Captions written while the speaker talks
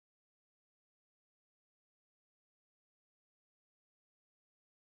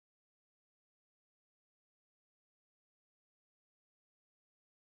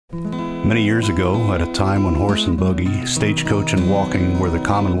Many years ago, at a time when horse and buggy, stagecoach and walking were the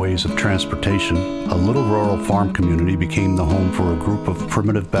common ways of transportation, a little rural farm community became the home for a group of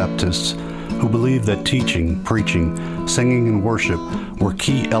primitive Baptists who believed that teaching, preaching, singing, and worship were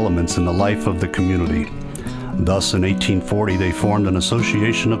key elements in the life of the community. Thus, in 1840, they formed an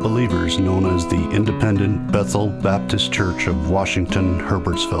association of believers known as the Independent Bethel Baptist Church of Washington,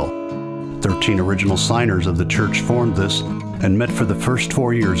 Herbertsville. 13 original signers of the church formed this and met for the first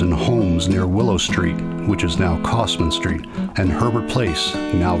 4 years in homes near Willow Street, which is now Cossman Street, and Herbert Place,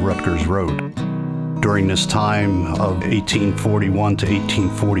 now Rutgers Road. During this time of 1841 to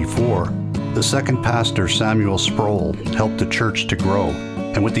 1844, the second pastor, Samuel Sproul, helped the church to grow,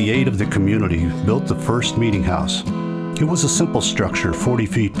 and with the aid of the community, built the first meeting house. It was a simple structure, 40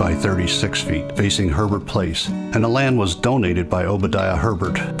 feet by 36 feet, facing Herbert Place, and the land was donated by Obadiah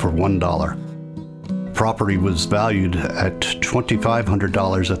Herbert for $1. Property was valued at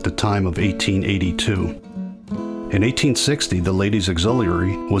 $2,500 at the time of 1882. In 1860, the Ladies'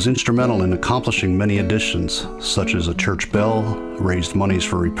 Auxiliary was instrumental in accomplishing many additions, such as a church bell, raised monies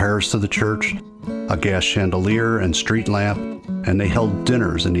for repairs to the church, a gas chandelier and street lamp, and they held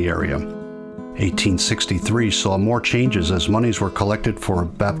dinners in the area. 1863 saw more changes as monies were collected for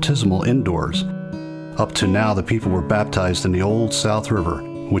baptismal indoors. Up to now, the people were baptized in the Old South River,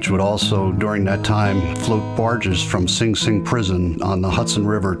 which would also, during that time, float barges from Sing Sing Prison on the Hudson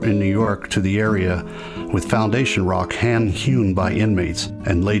River in New York to the area with foundation rock hand-hewn by inmates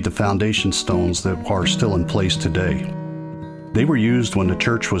and laid the foundation stones that are still in place today. They were used when the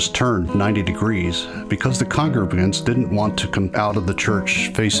church was turned 90 degrees because the congregants didn't want to come out of the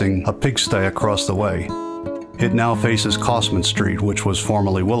church facing a pigsty across the way. It now faces Cossman Street, which was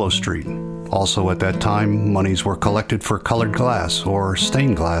formerly Willow Street. Also at that time, monies were collected for colored glass, or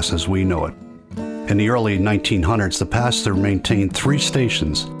stained glass as we know it. In the early 1900s, the pastor maintained 3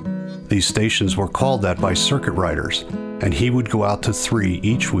 stations. These stations were called that by circuit riders, and he would go out to 3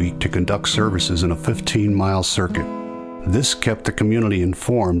 each week to conduct services in a 15-mile circuit. This kept the community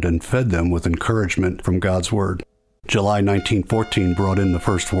informed and fed them with encouragement from God's Word. July 1914 brought in the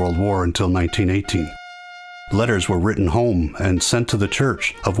First World War until 1918. Letters were written home and sent to the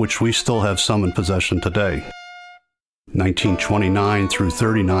church, of which we still have some in possession today. 1929 through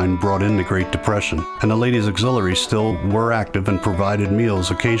 39 brought in the Great Depression, and the Ladies' Auxiliary still were active and provided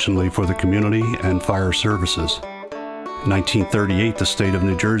meals occasionally for the community and fire services. In 1938, the state of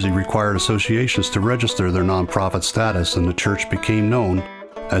New Jersey required associations to register their nonprofit status, and the church became known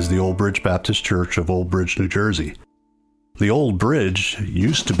as the Old Bridge Baptist Church of Old Bridge, New Jersey. The Old Bridge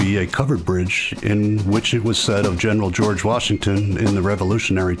used to be a covered bridge in which it was said of General George Washington in the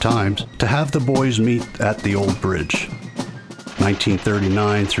Revolutionary times to have the boys meet at the Old Bridge.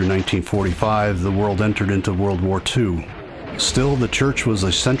 1939 through 1945, the world entered into World War II. Still, the church was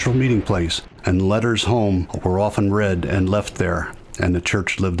a central meeting place, and letters home were often read and left there, and the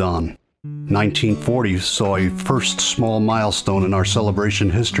church lived on. 1940 saw a first small milestone in our celebration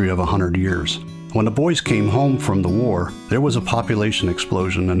history of 100 years. When the boys came home from the war, there was a population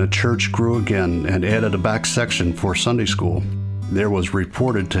explosion and the church grew again and added a back section for Sunday school. There was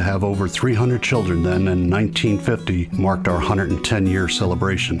reported to have over 300 children then, and 1950 marked our 110-year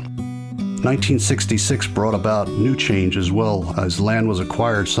celebration. 1966 brought about new change as well, as land was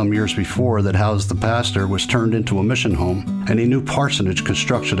acquired some years before that housed the pastor was turned into a mission home, and a new parsonage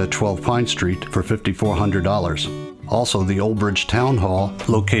constructed at 12 Pine Street for $5,400. Also, the Old Bridge Town Hall,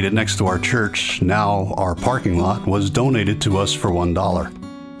 located next to our church, now our parking lot, was donated to us for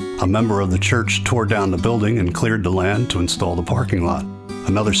 $1. A member of the church tore down the building and cleared the land to install the parking lot.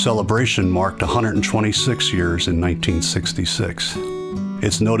 Another celebration marked 126 years in 1966.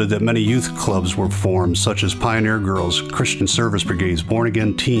 It's noted that many youth clubs were formed, such as Pioneer Girls, Christian Service Brigades, Born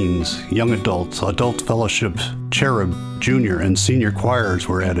Again Teens, Young Adults, Adult Fellowship, Cherub, Junior, and Senior choirs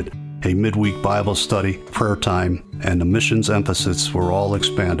were added. A midweek Bible study, prayer time, and the missions emphasis were all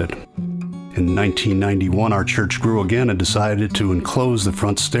expanded. In 1991, our church grew again and decided to enclose the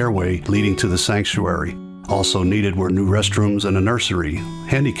front stairway leading to the sanctuary. Also needed were new restrooms and a nursery,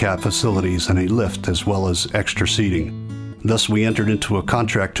 handicap facilities, and a lift, as well as extra seating. Thus, we entered into a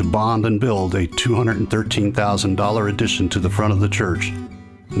contract to bond and build a $213,000 addition to the front of the church.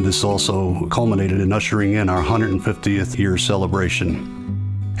 This also culminated in ushering in our 150th year celebration.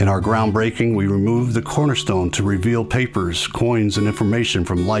 In our groundbreaking, we removed the cornerstone to reveal papers, coins, and information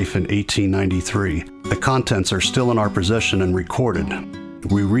from life in 1893. The contents are still in our possession and recorded.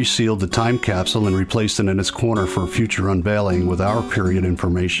 We resealed the time capsule and replaced it in its corner for future unveiling with our period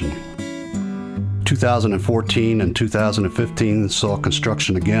information. 2014 and 2015 saw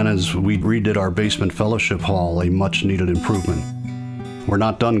construction again as we redid our basement fellowship hall, a much-needed improvement. We're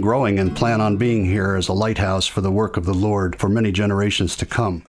not done growing and plan on being here as a lighthouse for the work of the Lord for many generations to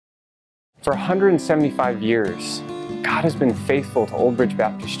come. For 175 years, God has been faithful to Old Bridge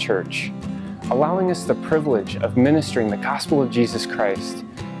Baptist Church, allowing us the privilege of ministering the gospel of Jesus Christ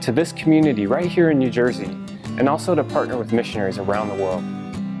to this community right here in New Jersey, and also to partner with missionaries around the world.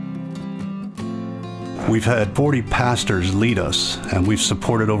 We've had 40 pastors lead us, and we've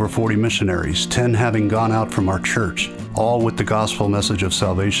supported over 40 missionaries, 10 having gone out from our church, all with the gospel message of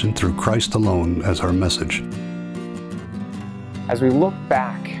salvation through Christ alone as our message. As we look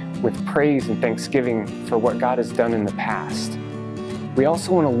back with praise and thanksgiving for what God has done in the past, we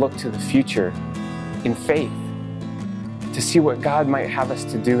also want to look to the future in faith to see what God might have us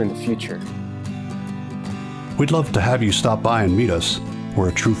to do in the future. We'd love to have you stop by and meet us. We're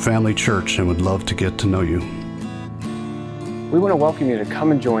a true family church and would love to get to know you. We want to welcome you to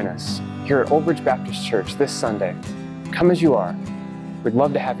come and join us here at Old Bridge Baptist Church this Sunday. Come as you are. We'd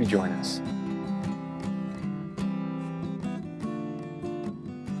love to have you join us.